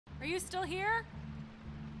Are you still here?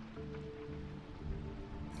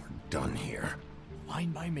 We're done here.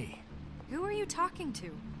 Fine by me. Who are you talking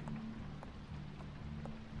to?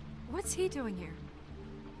 What's he doing here?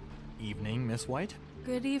 Evening, Miss White.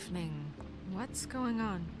 Good evening. What's going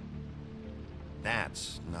on?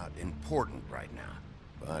 That's not important right now.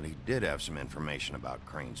 But he did have some information about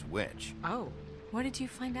Crane's witch. Oh, what did you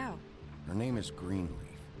find out? Her name is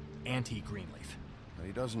Greenleaf, Anti-Greenleaf. but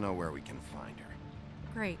he doesn't know where we can find her.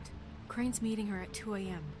 Great. Crane's meeting her at 2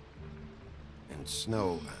 a.m. And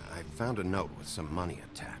Snow, I found a note with some money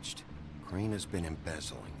attached. Crane has been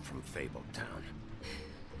embezzling from Fabletown.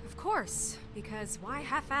 Of course, because why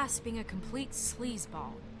half-ass being a complete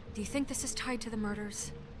sleazeball? Do you think this is tied to the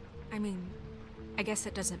murders? I mean, I guess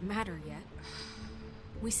it doesn't matter yet.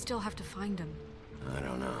 We still have to find him. I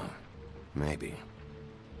don't know. Maybe.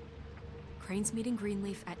 Crane's meeting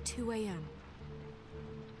Greenleaf at 2 a.m.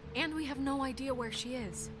 And we have no idea where she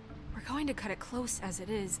is. We're going to cut it close as it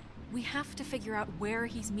is. We have to figure out where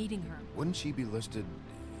he's meeting her. Wouldn't she be listed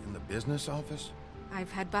in the business office?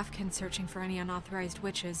 I've had Buffkin searching for any unauthorized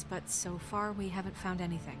witches, but so far we haven't found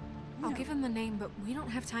anything. I'll give him the name, but we don't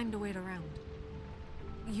have time to wait around.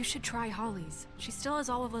 You should try Holly's. She still has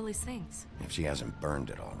all of Lily's things. If she hasn't burned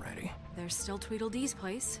it already. There's still Tweedledee's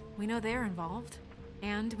place. We know they're involved.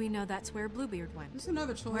 And we know that's where Bluebeard went. There's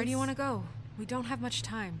another choice. Where do you want to go? We don't have much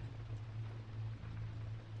time.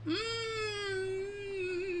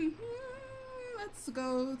 Let's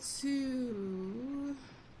go to...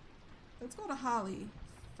 Let's go to Holly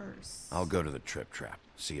first. I'll go to the Trip Trap,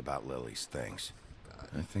 see about Lily's things.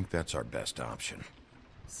 I think that's our best option.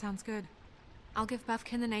 Sounds good. I'll give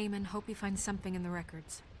Buffkin the name and hope he finds something in the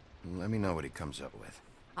records. Let me know what he comes up with.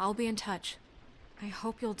 I'll be in touch. I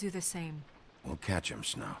hope you'll do the same. We'll catch him,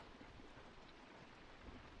 Snow.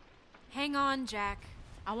 Hang on, Jack.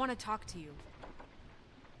 I want to talk to you.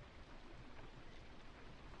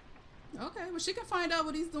 Okay, well, she can find out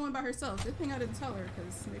what he's doing by herself. Good thing I didn't tell her,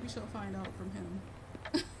 because maybe she'll find out from him.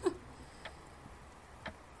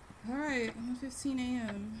 Alright, 1:15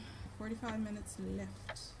 a.m. 45 minutes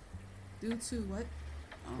left. Due to what?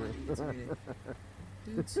 Oh, I need to read it.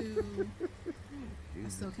 Due to... I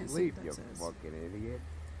still can't see what that says. Fucking idiot.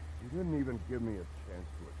 You didn't even give me a chance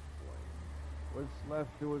to explain. What's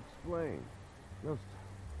left to explain? Just,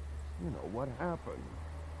 you know, what happened.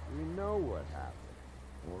 We know what happened.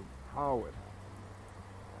 Or how it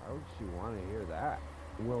happened. How would she want to hear that?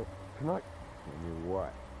 Well, can I... Can you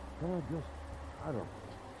what? Can I just... I don't know.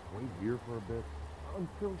 Wait here for a bit?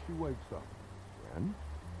 Until she wakes up. Then?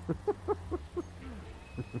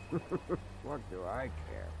 What do I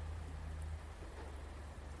care?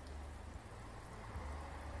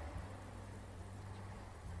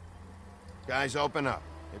 Guys, open up.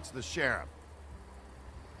 It's the sheriff.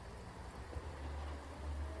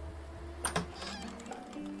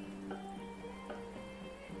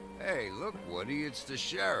 Hey, look, Woody, it's the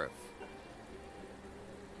sheriff.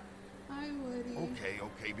 Hi, Woody.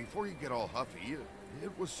 Okay, before you get all huffy,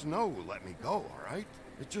 it was Snow who let me go, all right?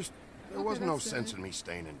 It just, there was no sense in me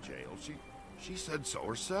staying in jail. She said so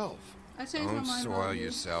herself. I changed my Don't mind. soil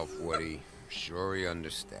yourself, Woody. I'm sure he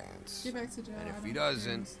understands. Get back to jail. And I if he don't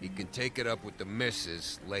doesn't, care. he can take it up with the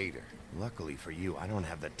missus later. Luckily for you, I don't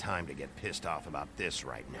have the time to get pissed off about this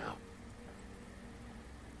right now.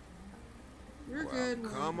 You're Well, good,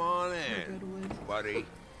 Woody. come on You're in, good, Woody. buddy.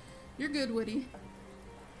 You're good, Woody.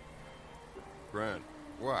 Brent.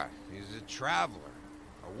 What? He's a traveler.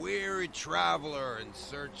 A weary traveler in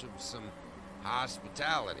search of some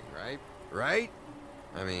hospitality, right? Right?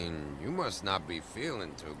 I mean, you must not be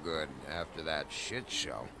feeling too good after that shit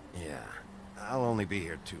show. Yeah, I'll only be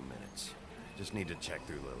here 2 minutes. Just need to check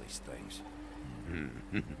through Lily's things.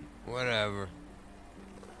 Whatever.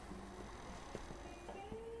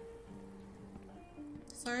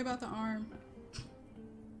 Sorry about the arm.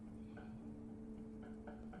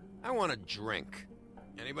 I want a drink.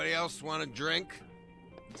 Anybody else want a drink?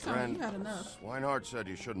 Sorry, you had enough. Swinehart said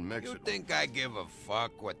you shouldn't mix You it. think I give a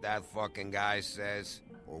fuck what that fucking guy says?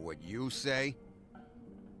 Or what you say?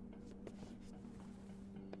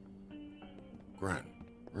 Grant,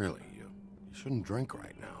 really, you shouldn't drink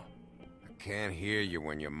right now. I can't hear you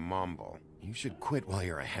when you mumble. You should quit while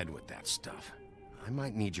you're ahead with that stuff. I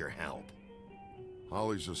might need your help.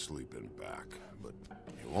 Holly's asleep in back, but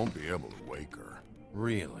you won't be able to wake her.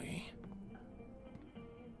 Really?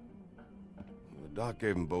 The doc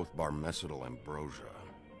gave them both barmecidal ambrosia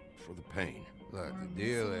for the pain. Look, the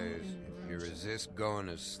deal is, if you resist going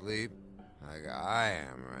to sleep, like I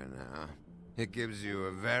am right now, it gives you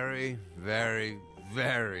a very, very,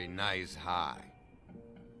 very nice high.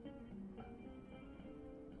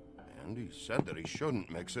 And he said that he shouldn't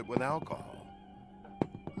mix it with alcohol.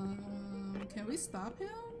 Can we stop him?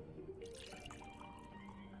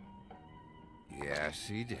 Yes,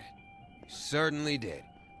 he did. He certainly did.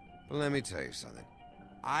 But let me tell you something.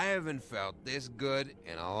 I haven't felt this good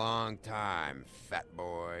in a long time, fat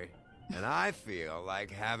boy. And I feel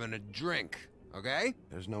like having a drink, okay?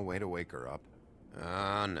 There's no way to wake her up.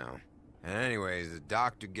 Oh, no. And anyways, the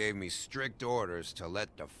doctor gave me strict orders to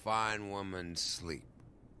let the fine woman sleep.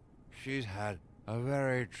 She's had a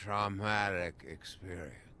very traumatic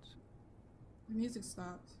experience. The music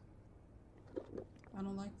stopped. I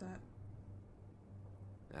don't like that.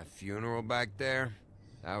 That funeral back there,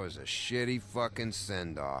 that was a shitty fucking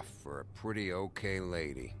send-off for a pretty okay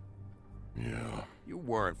lady. Yeah. You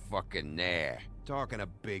weren't fucking there. Talking to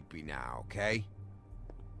Bigby now, okay?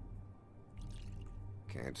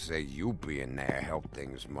 Can't say you being there helped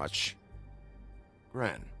things much.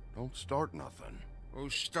 Gren, don't start nothing.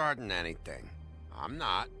 Who's starting anything? I'm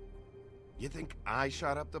not. You think I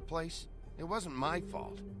shot up the place? It wasn't my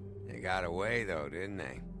fault. They got away, though, didn't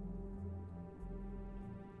they?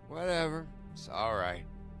 Whatever. It's alright.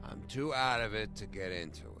 I'm too out of it to get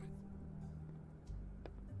into it.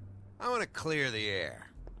 I want to clear the air.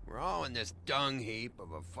 We're all in this dung heap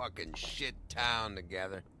of a fucking shit town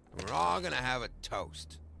together. We're all gonna have a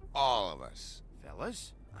toast. All of us.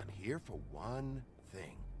 Fellas, I'm here for one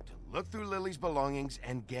thing. To look through Lily's belongings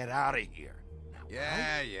and get out of here. Now,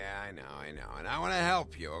 Yeah, I know. And I want to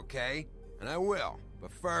help you, okay? And I will.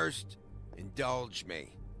 But first, indulge me.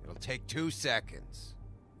 It'll take 2 seconds.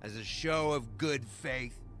 As a show of good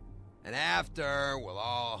faith. And after, we'll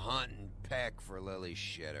all hunt and peck for Lily's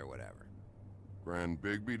shit or whatever. Grand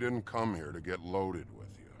Bigby didn't come here to get loaded with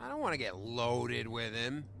you. I don't want to get loaded with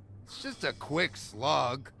him. It's just a quick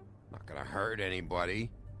slug. Not gonna hurt anybody.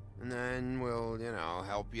 And then we'll,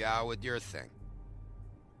 help you out with your thing.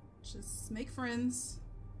 Just make friends.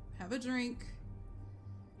 Have a drink.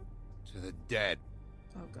 To the dead.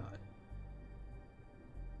 Oh, God.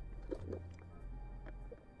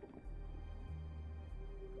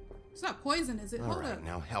 It's not poison, is it? All Hold right, up.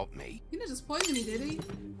 now help me. He didn't just poison me, did he?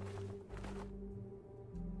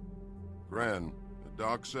 Gren, the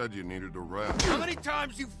doc said you needed to rest. How many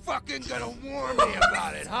times you fucking gonna warn me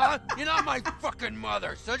about it, huh? You're not my fucking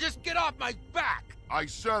mother, so just get off my back! I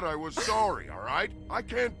said I was sorry, all right? I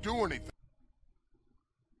can't do anything.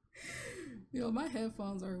 Yo, my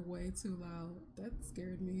headphones are way too loud. That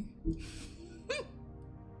scared me.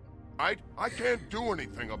 I can't do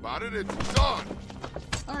anything about it. It's done.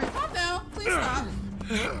 All right, calm down. Please stop.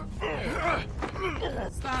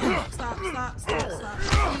 Stop.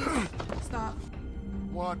 Please, stop.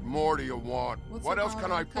 What more do you want? What's What the else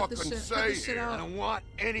can I problem? Cut the fucking shit- cut say the shit here? out. I don't want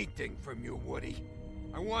anything from you, Woody.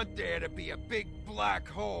 I want there to be a big black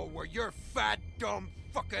hole where your fat, dumb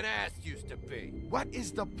fucking ass used to be. What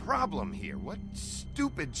is the problem here? What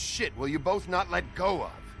stupid shit will you both not let go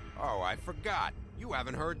of? Oh, I forgot. You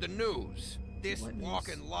haven't heard the news. This What news?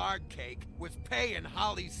 walking lard cake was paying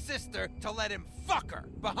Holly's sister to let him fuck her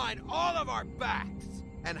behind all of our backs.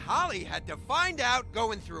 And Holly had to find out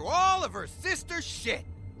going through all of her sister's shit.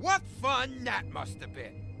 What fun that must have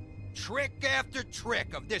been. Trick after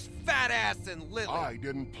trick of this fat ass and Lily. I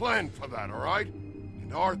didn't plan for that, all right?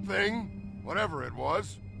 And our thing, whatever it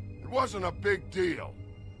wasn't a big deal.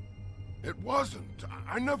 It wasn't.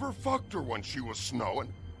 I never fucked her when she was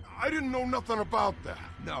snowing. I didn't know nothing about that.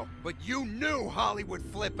 No, but you knew Holly would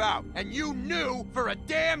flip out. And you knew for a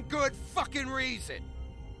damn good fucking reason.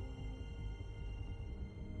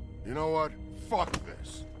 You know what? Fuck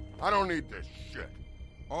this. I don't need this shit.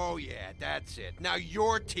 Oh yeah, that's it. Now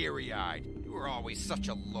you're teary-eyed. You were always such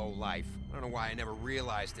a lowlife. I don't know why I never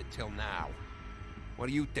realized it till now. What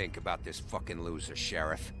do you think about this fucking loser,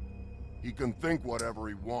 Sheriff? He can think whatever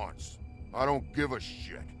he wants. I don't give a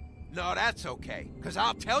shit. No, that's okay, because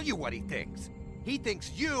I'll tell you what he thinks. He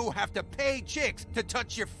thinks you have to pay chicks to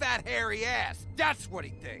touch your fat, hairy ass. That's what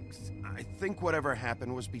he thinks. I think whatever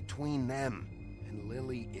happened was between them. And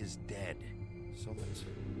Lily is dead. So let's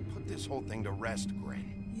put this whole thing to rest,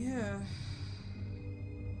 Gren. Yeah.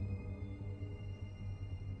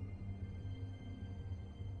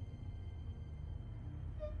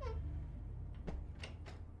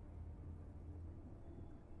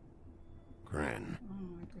 Gren. Oh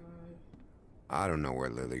my God. I don't know where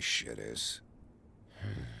Lily's shit is.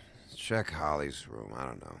 Check Holly's room, I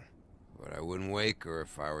don't know. But I wouldn't wake her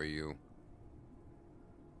if I were you.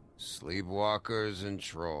 Sleepwalkers and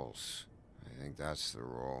trolls. I think that's the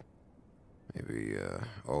rule. Maybe,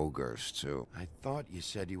 ogres, too. I thought you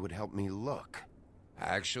said you would help me look.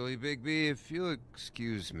 Actually, Bigby, if you'll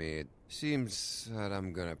excuse me, it seems that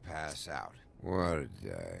I'm gonna pass out. What a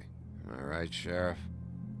day. Am I right, Sheriff?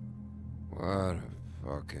 What a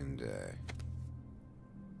fucking day.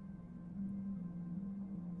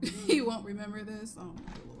 He won't remember this. Oh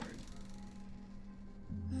my lord.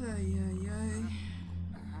 Ay, ay, ay.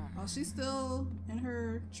 Oh, she's still in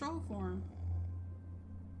her troll form.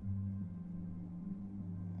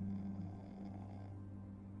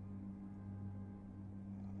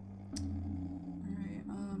 Alright,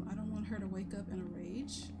 I don't want her to wake up in a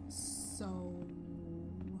rage. So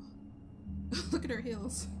look at her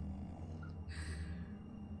heels.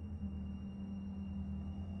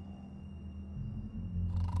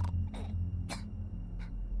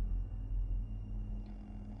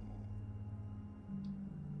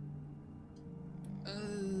 I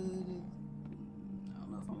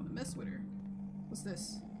don't know if I want to mess with her. What's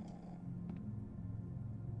this?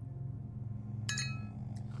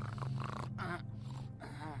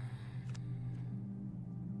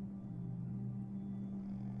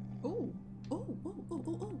 Oh, oh, oh, oh,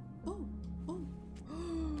 oh, oh, oh,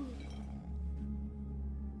 oh.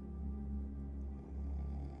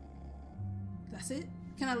 That's it?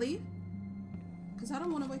 Can I leave? Because I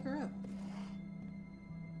don't want to wake her up.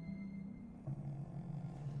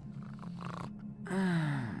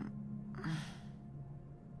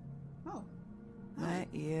 Oh. That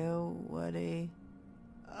you, Woody?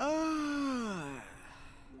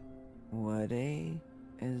 Woody?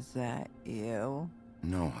 Is that you?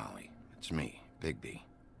 No, Holly. It's me, Bigby.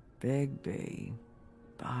 Bigby.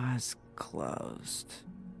 Bar's closed.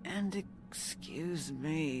 And excuse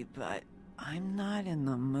me, but I'm not in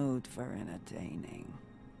the mood for entertaining.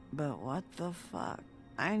 But what the fuck?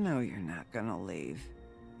 I know you're not gonna leave.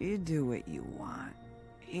 You do what you want.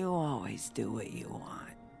 You always do what you want.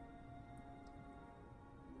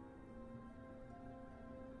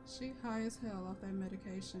 She high as hell off that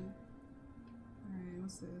medication. Alright,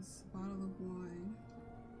 what's this? Bottle of wine.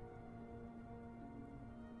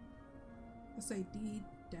 Let's say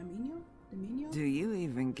Damino? Do you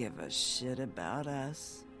even give a shit about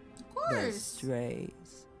us? Of The course!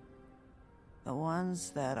 strays. The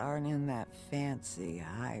ones that aren't in that fancy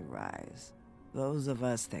high-rise. Those of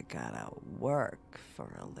us that gotta work for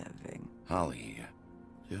a living. Holly,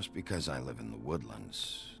 just because I live in the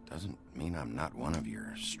woodlands doesn't mean I'm not one of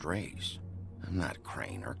your strays. I'm not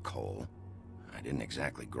Crane or Cole. I didn't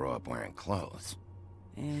exactly grow up wearing clothes.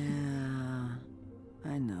 Yeah,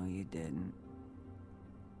 I know you didn't.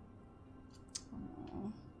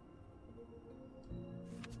 Aww.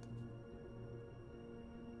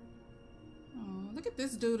 Oh, look at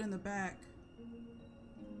this dude in the back.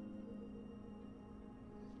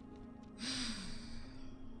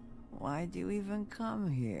 Why'd you even come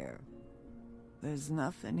here? There's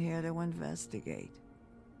nothing here to investigate.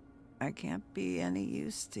 I can't be any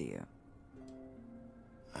use to you.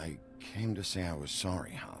 I came to say I was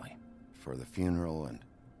sorry, Holly, for the funeral and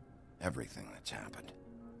everything that's happened.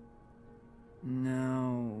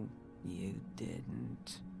 No, you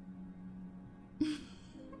didn't.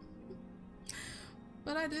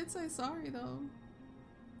 But I did say sorry, though.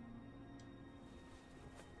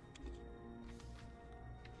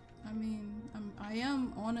 I mean, I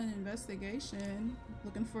am on an investigation,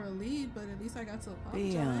 looking for a lead, but at least I got to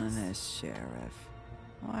apologize. Be honest, Sheriff.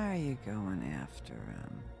 Why are you going after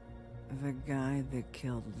him? The guy that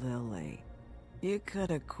killed Lily. You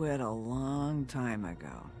could have quit a long time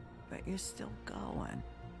ago, but you're still going.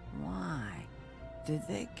 Why? Did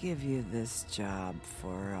they give you this job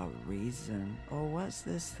for a reason, or was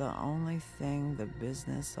this the only thing the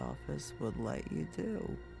business office would let you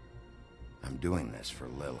do? I'm doing this for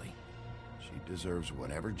Lily. She deserves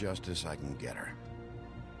whatever justice I can get her.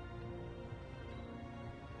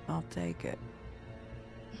 I'll take it.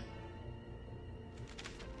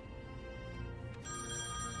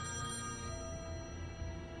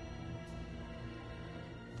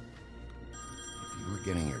 If you were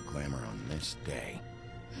getting your glamour on this day,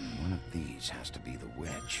 one of these has to be the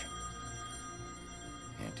witch.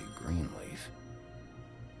 Auntie Greenleaf.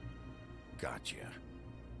 Gotcha.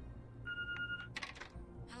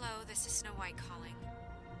 Hello, this is Snow White calling.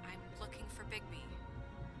 I'm looking for Bigby.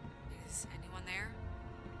 Is anyone there?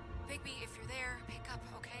 Bigby, if you're there, pick up,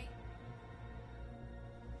 okay?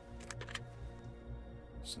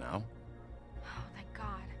 Snow? Oh, thank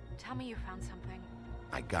God. Tell me you found something.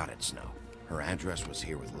 I got it, Snow. Her address was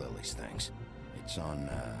here with Lily's things. It's on,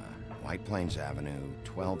 White Plains Avenue,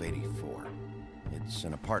 1284. It's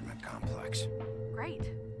an apartment complex.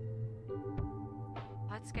 Great.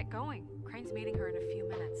 Let's get going. Crane's meeting her in a few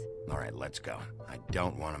minutes. All right, let's go. I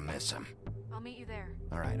don't want to miss him. I'll meet you there.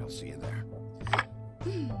 All right, I'll see you there.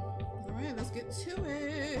 Alright, let's get to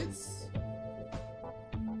it.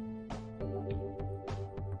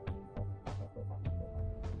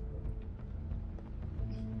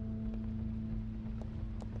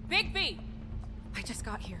 Bigby! I just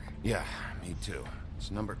got here. Yeah, me too.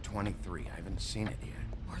 It's number 23. I haven't seen it yet.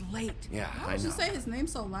 We're late. Yeah, Why I would know. you say his name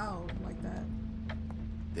so loud like that?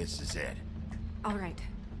 This is it. All right.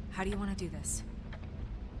 How do you want to do this?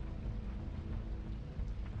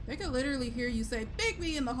 They could literally hear you say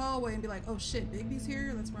Bigby in the hallway and be like, oh shit, Bigby's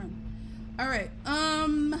here? Let's run. Alright,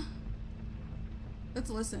 let's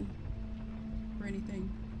listen for anything.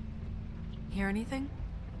 Hear anything?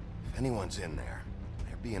 If anyone's in there,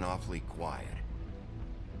 they're being awfully quiet.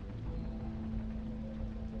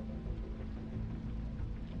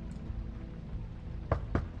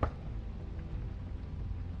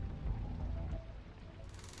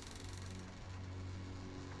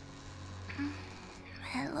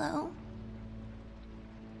 Hello?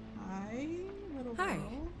 Hi, little Hi.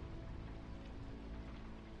 girl.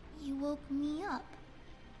 You woke me up.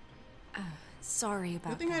 Sorry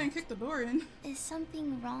about Good thing I that. didn't kick the door in. Is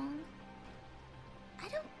something wrong? I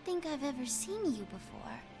don't think I've ever seen you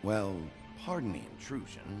before. Well, pardon the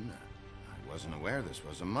intrusion. I wasn't aware this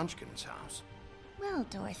was a Munchkin's house. Well,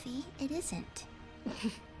 Dorothy, it isn't.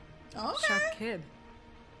 Okay. Sharp kid.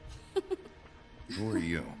 Who are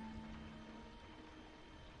you?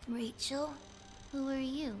 Rachel, who are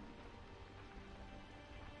you?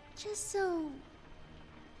 Just so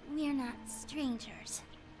we're not strangers.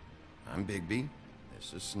 I'm Bigby.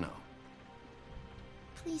 This is Snow.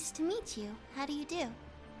 Pleased to meet you. How do you do?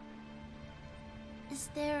 Is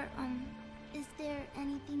there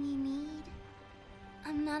anything you need?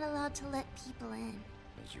 I'm not allowed to let people in.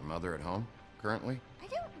 Is your mother at home, currently? I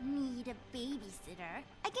don't need a babysitter.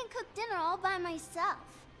 I can cook dinner all by myself.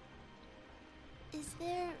 Is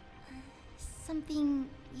there something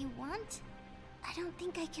you want? I don't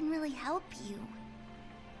think I can really help you.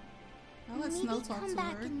 I'll let Maybe Snow talk come to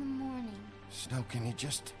back her. in the morning. Snow, can you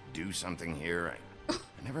just do something here? I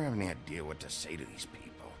never have any idea what to say to these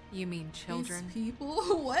people. You mean children? These people?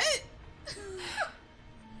 What?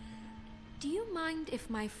 Do you mind if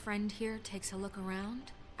my friend here takes a look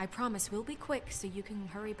around? I promise we'll be quick so you can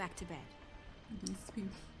hurry back to bed. These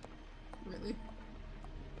people. Really?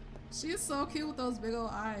 She is so cute with those big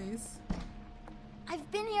old eyes. I've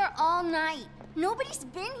been here all night. Nobody's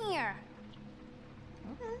been here.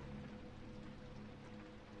 Okay.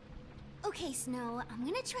 Okay, Snow, I'm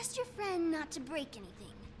gonna trust your friend not to break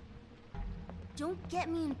anything. Don't get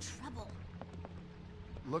me in trouble.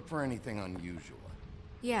 Look for anything unusual.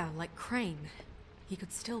 Yeah, like Crane. He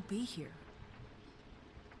could still be here.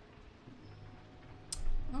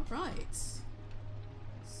 All right.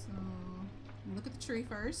 So, look at the tree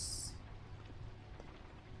first.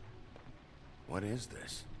 What is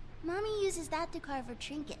this? Mommy uses that to carve her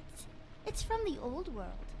trinkets. It's from the old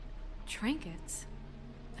world. Trinkets?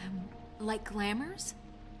 Like glamours?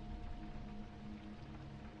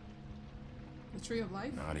 The tree of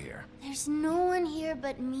life. Not here. There's no one here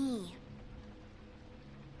but me.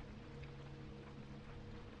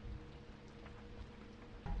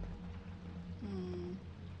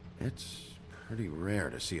 It's pretty rare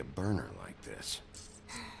to see a burner like this.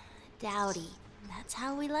 Dowdy. That's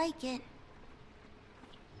how we like it.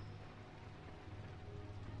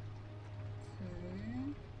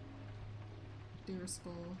 Okay. Deer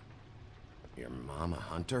skull. Your mom a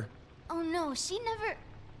hunter? Oh no, she never...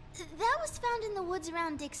 That was found in the woods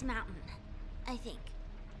around Dick's Mountain, I think.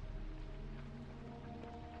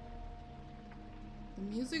 The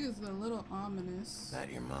music is a little ominous.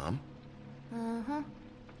 That your mom? Uh-huh.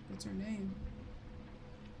 What's her name?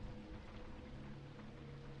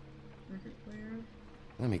 Record player.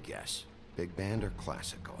 Let me guess. Big band or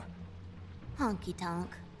classical? Honky tonk.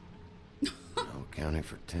 No accounting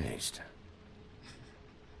for taste.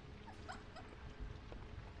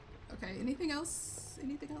 Okay, anything else?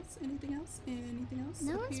 Anything else? Anything else? Anything else?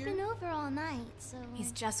 No up one's here? been over all night, so...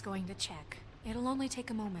 He's just going to check. It'll only take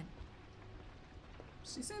a moment.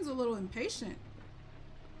 She seems a little impatient.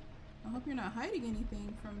 I hope you're not hiding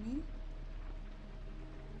anything from me.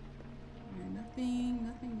 Alright, nothing.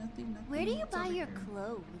 Where do you What's buy over your here?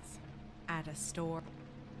 clothes? At a store.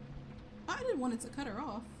 I didn't want it to cut her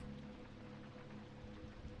off.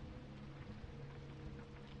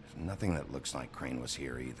 There's nothing that looks like Crane was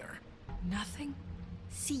here either. Nothing?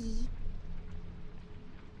 See?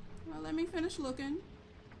 Well, let me finish looking.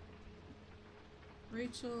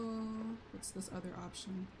 Rachel, what's this other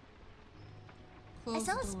option? I Close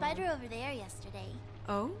saw a door. spider over there yesterday.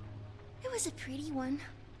 Oh? It was a pretty one.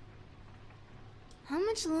 How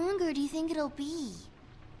much longer do you think it'll be?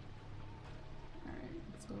 Alright,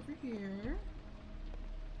 let's go over here.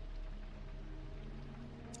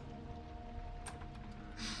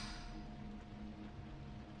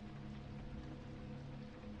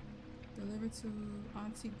 Delivered to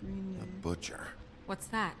Auntie Greenleaf. The butcher. What's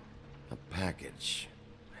that? A package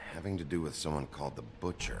having to do with someone called the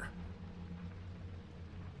Butcher.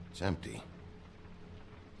 It's empty.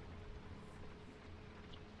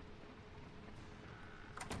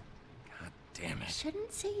 God damn it.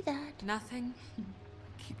 Shouldn't say that. Nothing.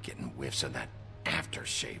 Keep getting whiffs of that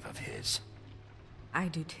aftershave of his. I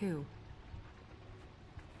do too.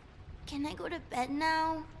 Can I go to bed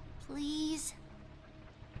now? Please?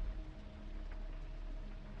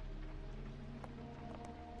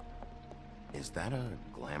 Is that a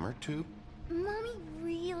glamour tube? Mommy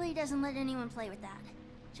really doesn't let anyone play with that.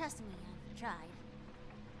 Trust me, I've tried.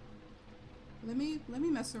 Let me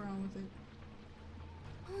mess around with it.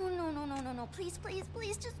 Oh, no. Please,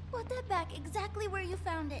 just put that back exactly where you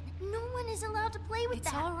found it. No one is allowed to play with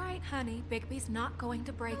that. It's all right, honey. Bigby's not going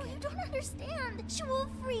to break No, you it. don't understand. She will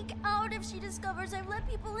freak out if she discovers I've let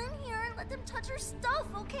people in here and let them touch her stuff,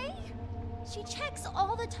 okay? She checks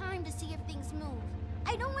all the time to see if things move.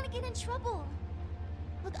 I don't want to get in trouble.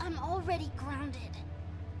 Look, I'm already grounded.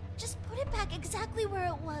 Just put it back exactly where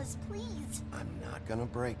it was, please. I'm not gonna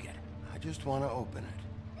break it. I just want to open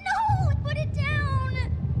it. No! Put it down!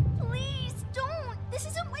 Please, don't! This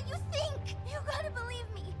isn't what you think! You gotta believe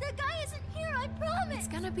me. The guy isn't here, I promise! It's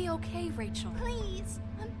gonna be okay, Rachel. Please,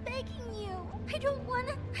 I'm begging you. I don't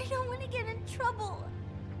wanna get in trouble.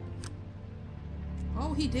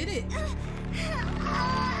 Oh, he did it.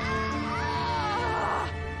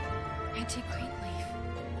 Auntie Greenleaf.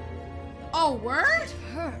 Oh, word? It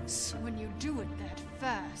hurts when you do it that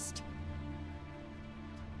fast.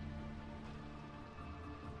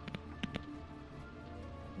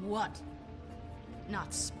 What?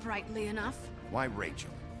 Not sprightly enough? Why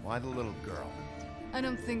Rachel? Why the little girl? I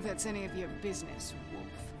don't think that's any of your business, Wolf.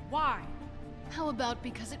 Why? How about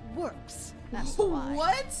because it works? That's why.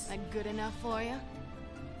 What? That good enough for you?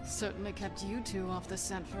 Certainly kept you two off the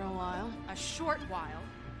scent for a while. A short while.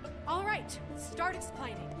 All right, start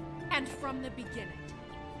explaining. And from the beginning.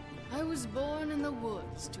 I was born in the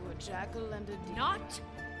woods to a jackal and a deer. Not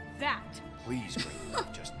that. Please,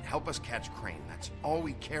 Greenleaf, just help us catch Crane. That's all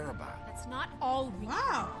we care about. That's not all we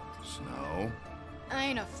Wow. Snow? I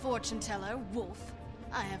ain't a fortune teller, Wolf.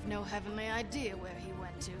 I have no heavenly idea where he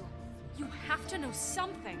went to. You have to know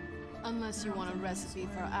something. Unless you want a recipe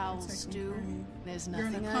for owl stew, there's You're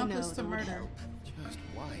an nothing I know accomplice to that would murder. help. Just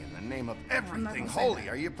why in the name of not everything gonna say holy that.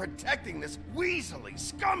 are you protecting this weaselly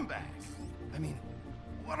scumbag? I mean,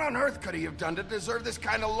 what on earth could he have done to deserve this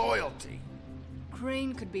kind of loyalty?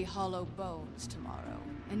 Crane could be hollow bones tomorrow,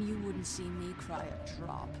 and you wouldn't see me cry a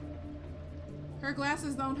drop. Her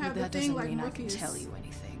glasses don't But have the that thing doesn't like mean I can Morpheus. tell you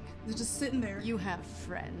anything. They're just sitting there. You have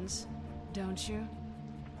friends, don't you?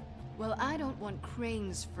 Well, I don't want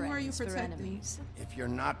Crane's Who are you friends for protecting? enemies. If you're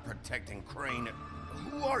not protecting Crane,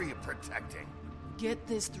 who are you protecting? Get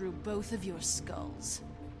this through both of your skulls.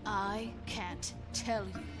 I can't tell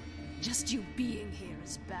you. Just you being here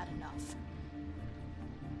is bad enough.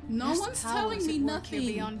 No There's one's powers telling me at work here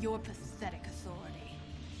nothing. beyond your pathetic authority.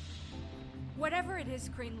 Whatever it is,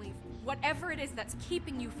 Greenleaf, whatever it is that's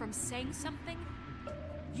keeping you from saying something,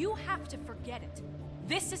 you have to forget it.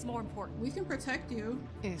 This is more important. We can protect you.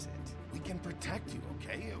 Is it? We can protect you,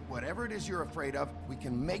 okay? Whatever it is you're afraid of, we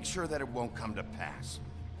can make sure that it won't come to pass.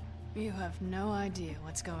 You have no idea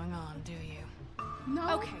what's going on, do you?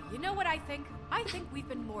 No. Okay, you know what I think? I think we've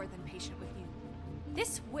been more than patient with you.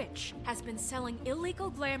 This witch has been selling illegal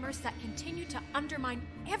glamours that continue to undermine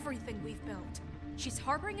everything we've built. She's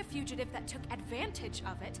harboring a fugitive that took advantage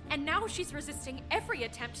of it, and now she's resisting every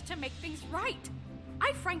attempt to make things right.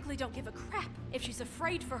 I frankly don't give a crap if she's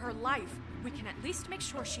afraid for her life. We can at least make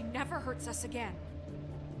sure she never hurts us again.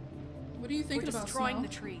 What are you thinking We're about, destroying Snow?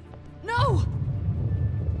 the tree. No!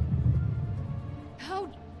 How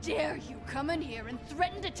dare you come in here and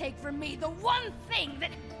threaten to take from me the one thing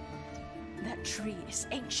that... That tree is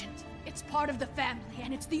ancient. It's part of the family,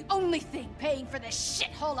 and it's the only thing paying for this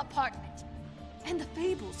shithole apartment. And the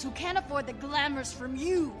Fables, who can't afford the glamours from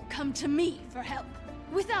you, come to me for help.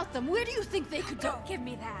 Without them, where do you think they could go? Don't give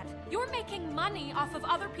me that. You're making money off of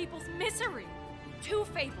other people's misery. 2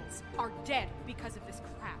 Fables are dead because of this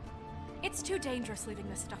crap. It's too dangerous leaving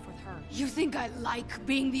this stuff with her. You think I like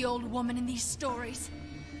being the old woman in these stories?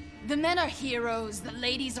 The men are heroes, the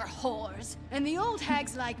ladies are whores, and the old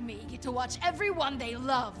hags like me get to watch everyone they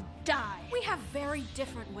love die. We have very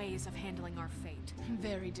different ways of handling our fate.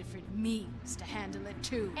 Very different means to handle it,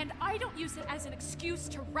 too. And I don't use it as an excuse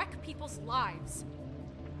to wreck people's lives.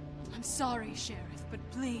 I'm sorry, Sheriff, but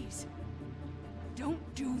please, don't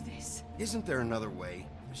do this. Isn't there another way?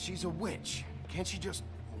 She's a witch. Can't she just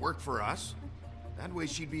work for us? That way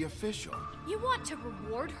she'd be official. You want to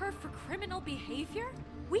reward her for criminal behavior?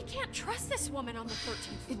 We can't trust this woman on the 13th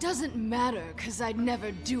floor. It doesn't matter, because I'd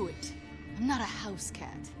never do it. I'm not a house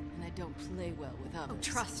cat, and I don't play well with others. Oh,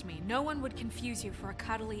 trust me, no one would confuse you for a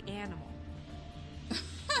cuddly animal.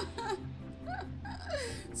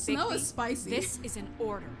 Snow Bigby, is spicy. This is an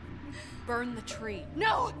order. Burn the tree.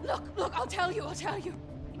 No! Look, I'll tell you.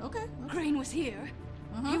 Okay. Crane was here.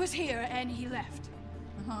 He was here, and he left.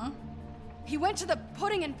 Uh-huh. He went to the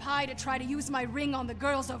pudding and pie to try to use my ring on the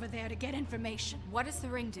girls over there to get information. What does the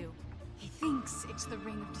ring do? He thinks it's the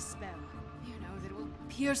ring of dispel. You know, that it will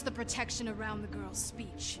pierce the protection around the girls'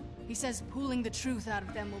 speech. He says pulling the truth out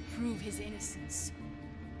of them will prove his innocence.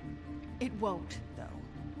 It won't, though.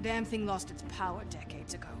 Damn thing lost its power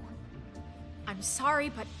decades ago. I'm sorry,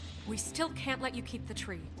 but we still can't let you keep the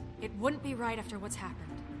tree. It wouldn't be right after what's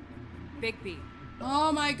happened. Bigby.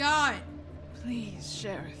 Oh my god. Please,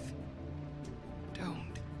 Sheriff.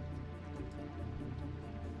 Don't.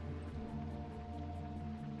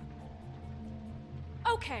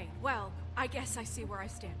 Okay, well, I guess I see where I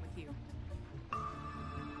stand with you.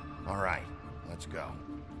 All right, let's go.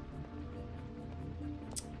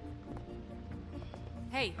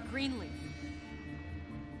 Hey, Greenleaf.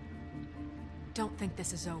 Don't think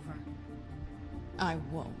this is over. I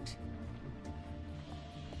won't.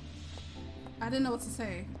 I didn't know what to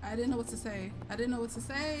say. I didn't know what to say.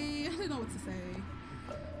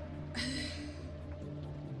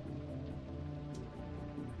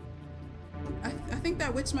 I think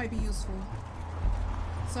that witch might be useful.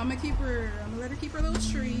 So I'm gonna let her keep her little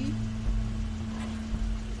tree.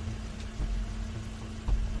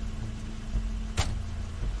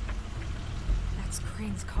 That's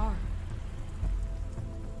Crane's car.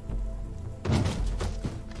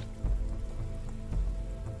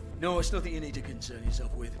 No, it's nothing you need to concern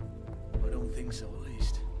yourself with. I don't think so, at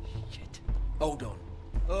least. Shit. Hold on.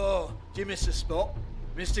 Oh, do you miss a spot?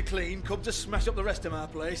 Mr. Clean, come to smash up the rest of my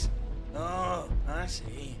place. Oh, I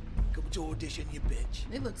see. Come to audition, you bitch.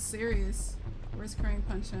 They look serious. Where's Crane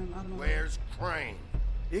punch him? I don't know. Where's Crane?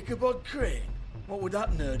 Ichabod Crane? What would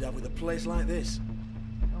that nerd have with a place like this?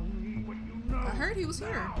 I heard he was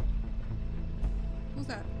here. Who's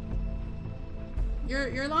that?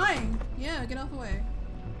 You're lying. Yeah, get out the way.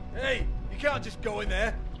 Hey, you can't just go in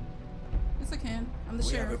there. Yes, I can. I'm the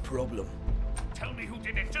We sheriff. have a problem. Tell me who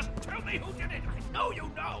did it. Just tell me who did it. I know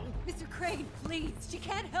you know. Mr. Crane, please. She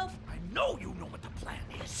can't help. I know you know what the plan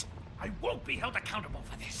is. I won't be held accountable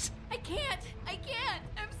for this. I can't.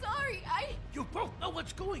 I'm sorry. You both know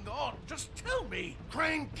what's going on. Just tell me.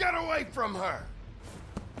 Crane, get away from her!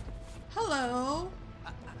 Hello.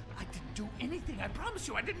 I didn't do anything. I promise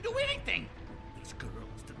you, I didn't do anything. These girls,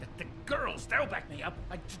 the girls, they'll back me up.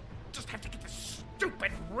 I just have to get this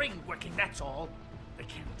stupid ring working, that's all. They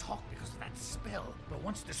can't talk because of that spell. But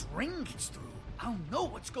once this ring gets through, I'll know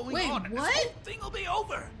what's going on. And what? this whole thing will be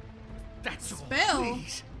over. That's spell? all,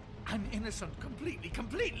 please. I'm innocent,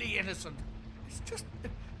 completely innocent. It's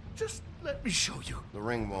just let me show you. The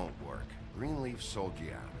ring won't work. Greenleaf sold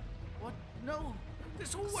you out. What? No,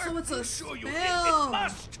 this will work. So it's a I'll show you. spell. It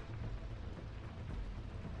must.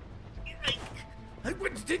 I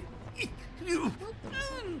went to you.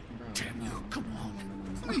 Damn you! Come on,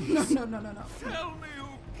 please. No. Tell me who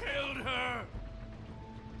killed her.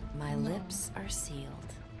 My lips are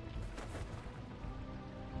sealed.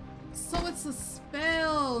 So it's a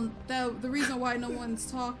spell. The reason why no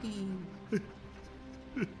one's talking.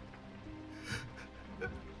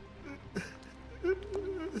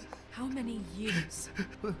 How many years?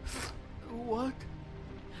 What?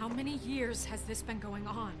 How many years has this been going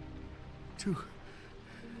on?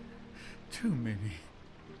 Too many.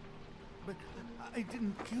 But I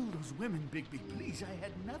didn't kill those women, Bigby. Please, I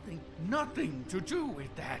had nothing to do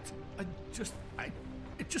with that.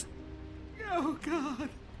 Oh, God.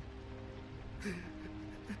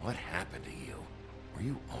 What happened to you? Were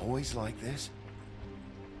you always like this?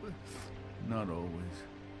 Not always.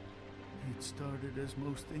 It started as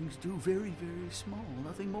most things do, very, very small,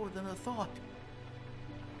 nothing more than a thought.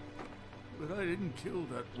 But I didn't kill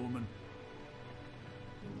that woman.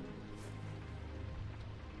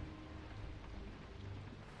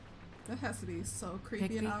 That has to be so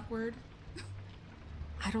creepy and Bigby? awkward.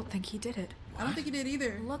 I don't think he did it. I don't think he did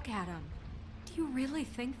either. Look at him. Do you really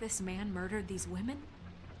think this man murdered these women?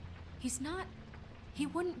 He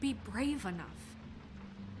wouldn't be brave enough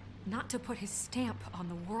not to put his stamp on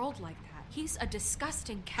the world like that. He's a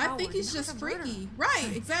disgusting coward. I think he's not just a freaky. murderer.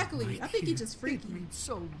 Right, exactly. I think he's just freaky. It means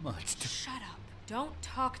so much to... Shut up. Don't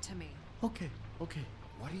talk to me. Okay.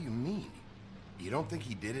 What do you mean? You don't think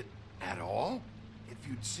he did it at all? If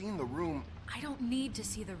you'd seen the room, I don't need to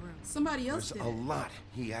see the room. Somebody else There's did. a lot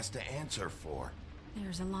he has to answer for.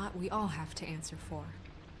 There's a lot we all have to answer for.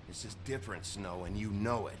 This is different, Snow, and you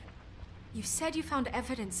know it. You said you found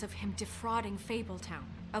evidence of him defrauding Fabletown,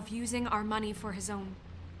 of using our money for his own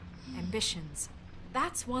ambitions.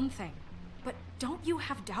 That's one thing. But don't you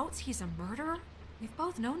have doubts he's a murderer? We've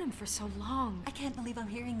both known him for so long. I can't believe I'm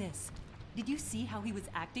hearing this. Did you see how he was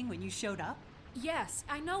acting when you showed up? Yes,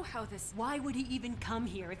 I know how this... Why would he even come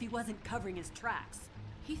here if he wasn't covering his tracks?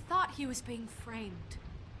 He thought he was being framed.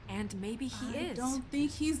 And maybe he is. I don't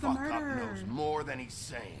think he's the Fuck murderer. up knows more than he's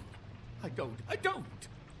saying. I don't.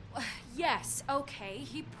 Yes, okay,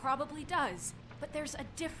 he probably does. But there's a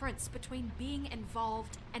difference between being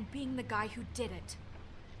involved and being the guy who did it.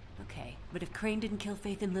 Okay, but if Crane didn't kill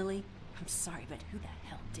Faith and Lily, I'm sorry, but who the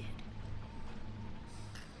hell did?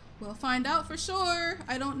 We'll find out for sure.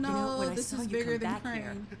 I don't know. You know, when I this saw is you bigger come than back here,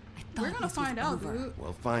 Crane. I thought We're gonna this was find out, over. dude.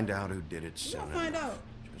 We'll find out who did it soon We're gonna find enough. out.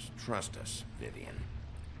 Just trust us, Vivian.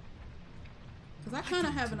 Because I kind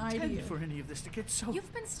of have an idea. Intend for any of this to get so...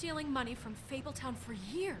 You've been stealing money from Fabletown for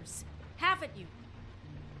years, haven't you?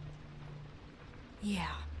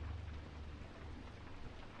 Yeah.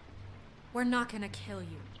 We're not gonna kill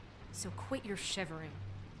you, so quit your shivering.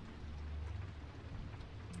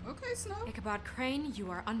 Okay, Snow. Ichabod Crane, you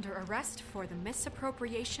are under arrest for the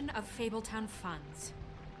misappropriation of Fabletown funds.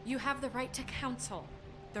 You have the right to counsel,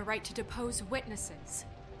 the right to depose witnesses,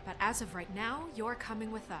 but as of right now, you're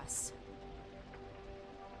coming with us.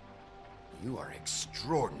 You are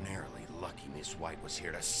extraordinarily lucky Miss White was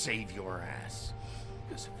here to save your ass.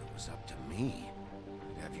 Because if it was up to me,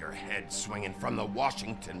 I'd have your head swinging from the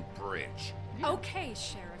Washington Bridge. Okay,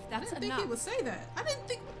 Sheriff, that's I didn't enough. think he would say that. I didn't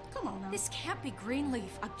think. Come on now. This can't be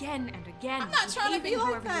Greenleaf again and again. I'm not trying to be behaving like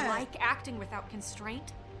however that. you like, acting without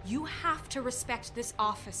constraint. You have to respect this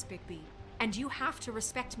office, Bigby. And you have to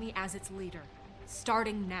respect me as its leader.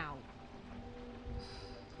 Starting now.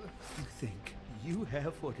 You think you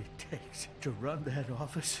have what it takes to run that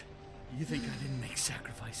office? You think I didn't make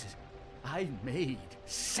sacrifices? I made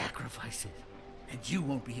sacrifices. And you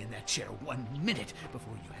won't be in that chair 1 minute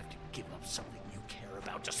before you have to give up something you care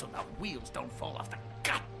about just so the wheels don't fall off the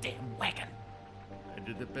goddamn wagon. I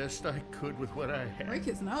did the best I could with what I had. Break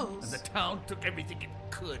his nose. And the town took everything it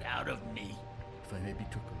could out of me. If I maybe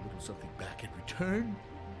took a little something back in return,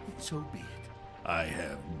 then so be it. I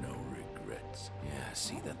have no regrets. Yeah,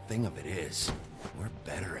 see, the thing of it is, we're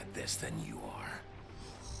better at this than you are.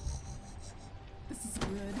 This is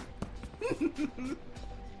good.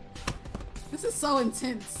 This is so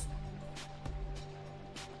intense.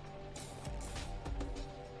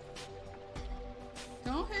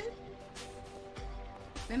 Go ahead.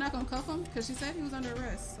 They're not gonna cuff him because she said he was under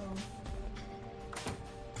arrest, so.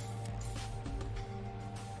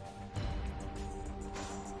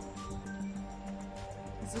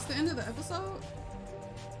 Is this the end of the episode?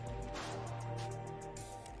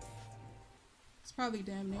 It's probably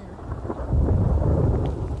damn near.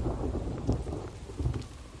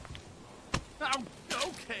 Oh,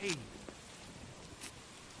 okay.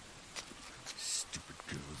 Stupid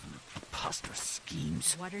girls and their preposterous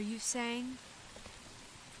schemes. What are you saying?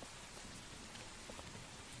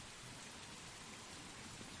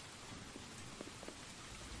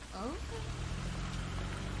 Oh.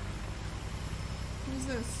 Who's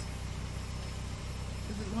this?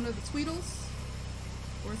 Is it one of the Tweedles?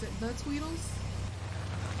 Or is it the Tweedles?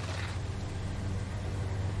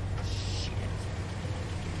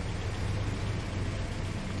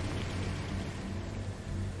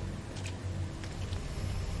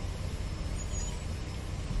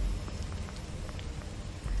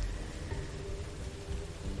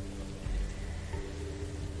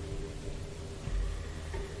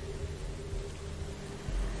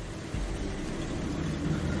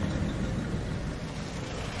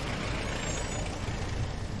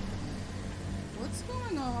 What's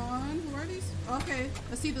going on? Who are these? Okay,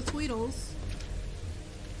 I see the Tweedles.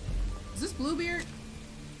 Is this Bluebeard?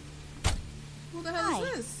 Who the hell Hi.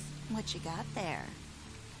 is this? What you got there?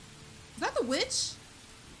 Is that the witch?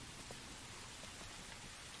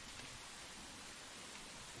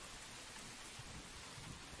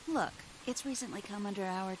 Look, it's recently come under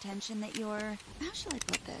our attention that you're, how shall I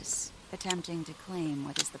put this, attempting to claim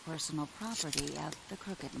what is the personal property of the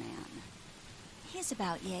Crooked Man. He's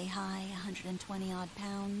about yay high, 120 odd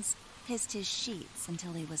pounds, pissed his sheets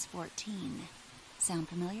until he was 14. Sound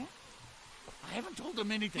familiar? I haven't told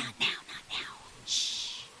them anything. Not now.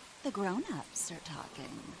 Shh. The grown-ups are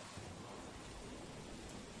talking.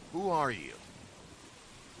 Who are you?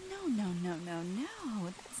 No.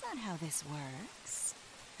 That's not how this works.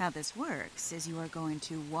 How this works is you are going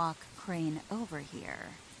to walk Crane over here.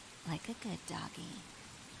 Like a good doggy.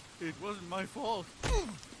 It wasn't my fault.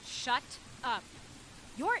 Shut up.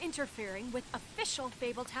 You're interfering with official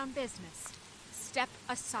Fabletown business. Step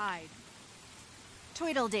aside.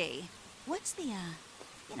 Tweedledee. What's the,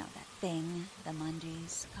 you know, that thing the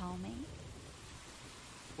Mundies call me?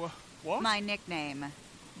 What? My nickname.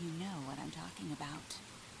 You know what I'm talking about.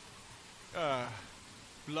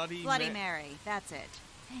 Bloody Mary. That's it.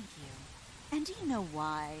 Thank you. And do you know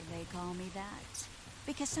why they call me that?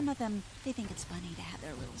 Because some of them, they think it's funny to have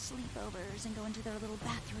their little sleepovers and go into their little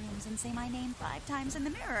bathrooms and say my name 5 times in the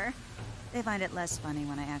mirror. They find it less funny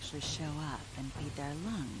when I actually show up and feed their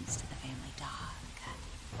lungs to the family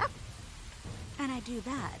dog. And I do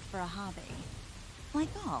that for a hobby.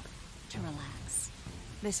 Like golf, to relax.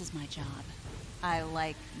 This is my job. I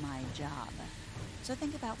like my job. So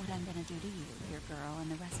think about what I'm gonna do to you, your girl,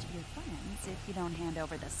 and the rest of your friends if you don't hand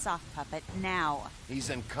over the sock puppet now.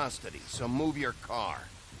 He's in custody, so move your car.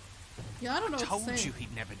 Yeah, I don't know what to say. Told you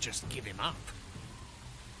he'd never just give him up.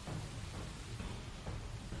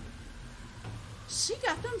 She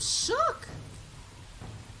got them shook.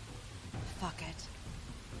 Fuck it.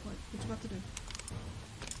 What you about to do?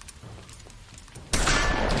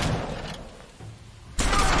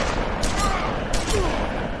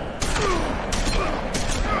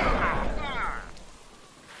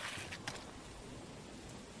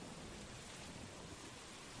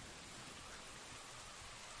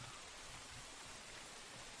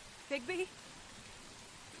 Bigby?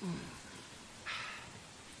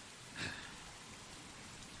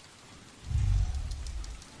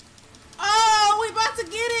 Oh, we about to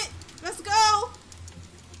get it. Let's go.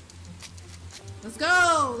 Let's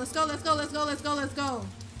go. Let's go. Let's go. Let's go. Let's go. Let's go.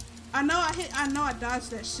 I know I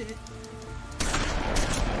dodged that shit.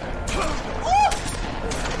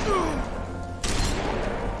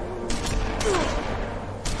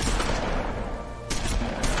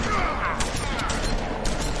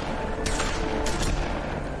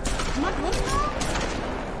 Am I doing it now?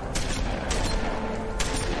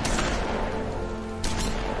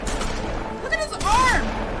 Look at his arm!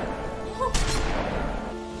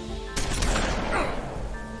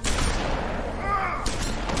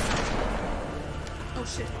 Oh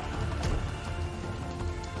shit.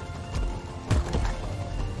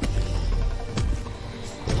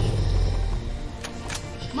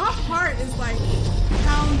 My heart is like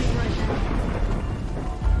pounding right now.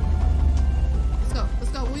 Let's go.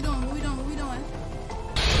 Let's go. What we doing? What we doing? What we doing?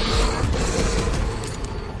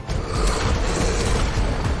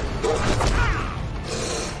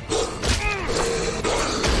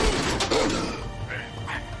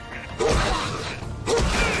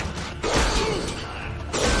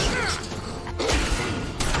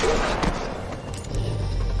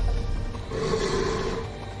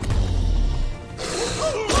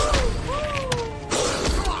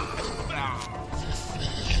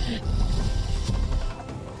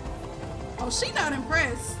 Oh, she not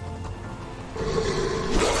impressed.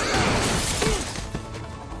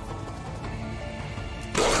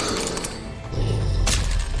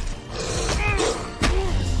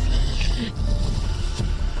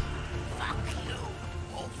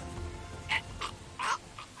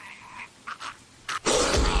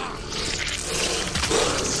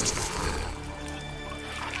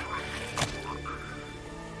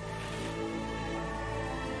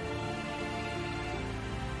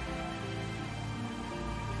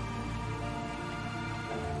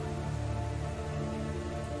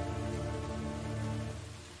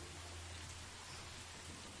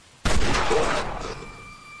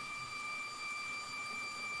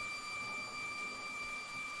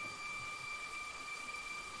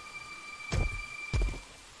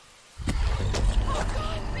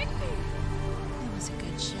 It was a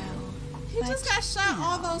good show. He just got shot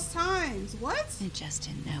all those times. What? It just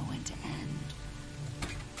didn't know when to end.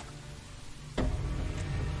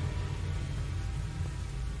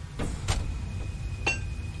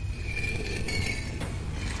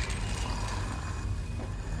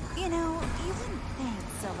 You know, you wouldn't think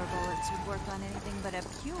silver bullets would work on anything but a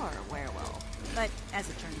pure werewolf. But as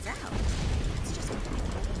it turns out, it's just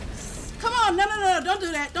ridiculous. Come on, no, don't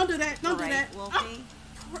do that, don't do that, don't do Right, that. Wolfie?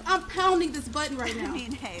 I'm pounding this button right now. I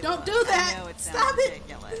mean, hey, don't look, do that. I know it sounds Stop it.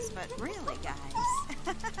 ridiculous, but really, guys,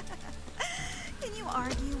 can you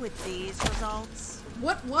argue with these results?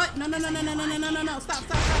 What? No, stop.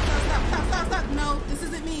 No, this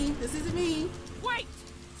isn't me. This isn't me. Wait!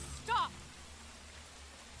 Stop!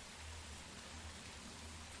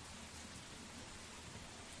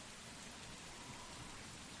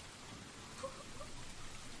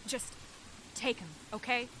 Just take him,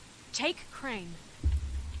 okay? Take Crane.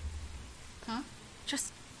 Huh?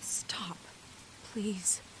 Just stop,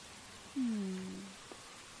 please.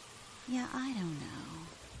 Yeah, I don't know.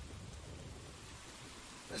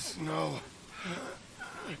 The snow.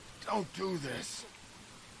 Don't do this.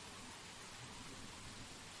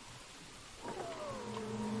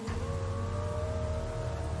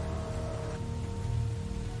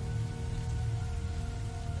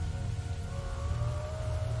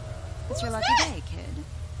 It's your lucky day, kid.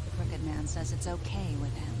 The Crooked Man says it's okay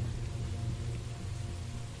with him.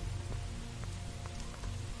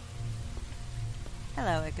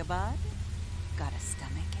 Hello, Ichabod. Got a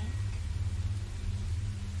stomachache?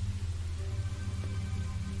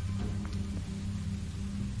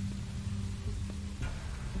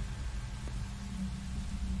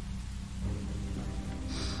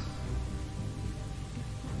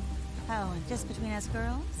 Oh, and just between us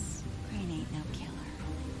girls, Crane ain't no killer.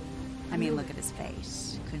 I mean, look at his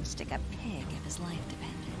face. Couldn't stick a pig if his life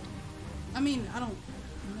depended. I mean, I don't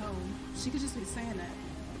know. She could just be saying that.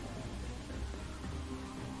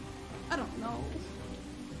 I don't know.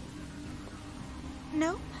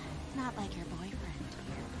 Nope, not like your boyfriend.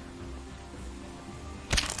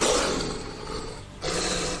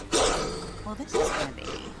 Well, this is gonna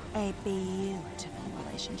be a beautiful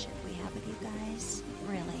relationship we have with you guys.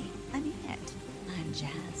 Really, I mean it. I'm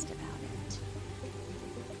jazzed about it.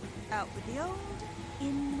 Out with the old,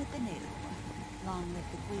 in with the new. Long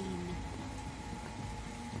live the Queen.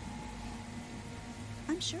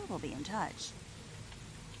 I'm sure we'll be in touch.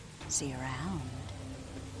 See you around.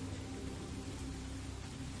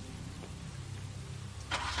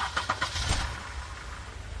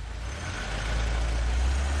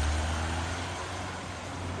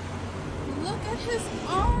 Look at his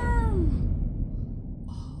arm!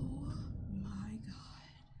 Oh my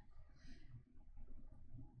god.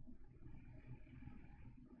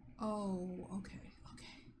 Oh, okay,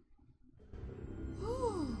 okay.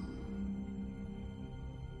 Whew.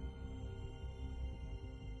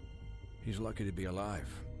 He's lucky to be alive,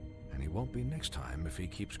 and he won't be next time if he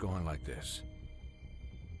keeps going like this.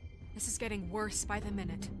 This is getting worse by the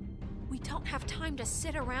minute. We don't have time to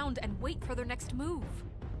sit around and wait for their next move.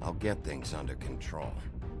 I'll get things under control.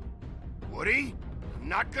 Woody, I'm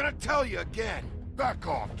not gonna tell you again. Back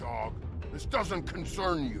off, dog. This doesn't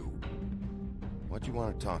concern you. What do you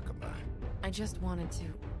want to talk about? I just wanted to,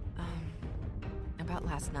 about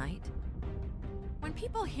last night. When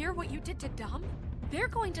people hear what you did to Dom, they're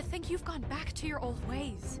going to think you've gone back to your old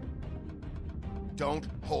ways. Don't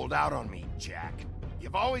hold out on me, Jack.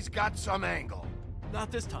 You've always got some angle. Not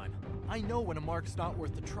this time. I know when a mark's not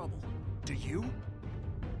worth the trouble. Do you?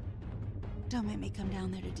 Don't make me come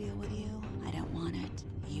down there to deal with you. I don't want it.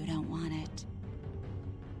 You don't want it.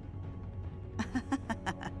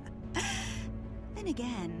 Then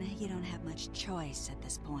again, you don't have much choice at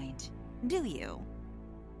this point, do you?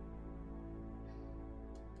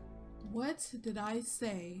 What did I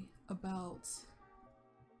say about...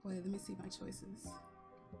 Wait, let me see my choices.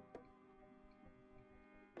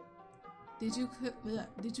 Did you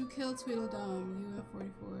kill Tweedledum? You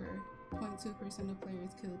and 44.2% of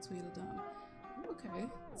players killed Tweedledum. Okay,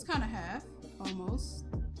 it's kind of half, almost.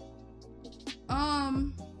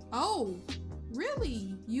 Oh,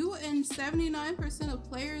 really? You and 79% of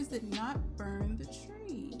players did not burn the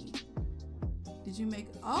tree. Did you make...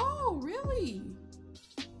 Oh, really?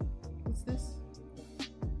 What's this?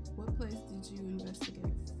 What place did you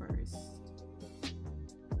investigate first?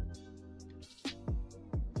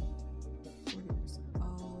 40%.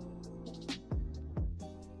 Oh.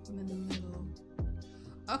 I'm in the middle.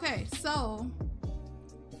 Okay, so...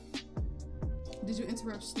 Did you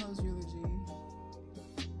interrupt Snow's eulogy?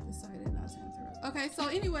 Decided not to interrupt. Okay, so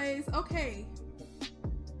anyways, okay.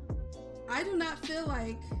 I do not feel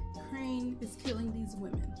like Crane is killing these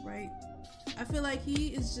women, right? I feel like he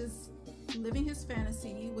is just living his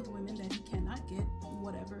fantasy with women that he cannot get,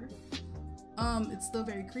 whatever. It's still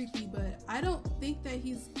very creepy, but I don't think that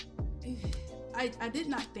he's... I did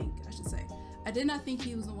not think, I should say. I did not think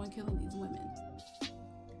he was the one killing these women.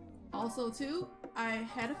 Also, too, I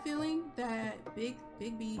had a feeling that Big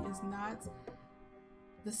B is not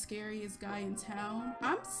the scariest guy in town.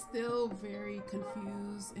 I'm still very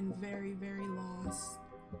confused and very, very lost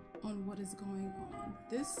on what is going on.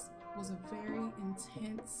 This was a very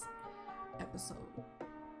intense episode.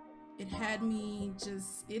 It had me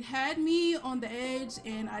on the edge,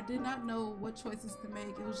 and I did not know what choices to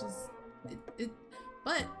make. It was just,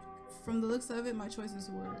 but from the looks of it, my choices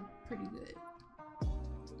were pretty good.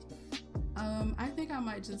 I think I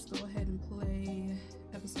might just go ahead and play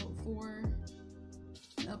episode 4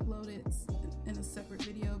 and upload it in a separate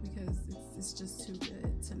video because it's just too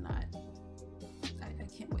good to not. I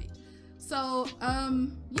can't wait. So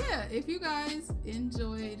yeah, if you guys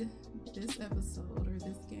enjoyed this episode or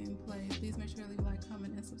this gameplay, please make sure to leave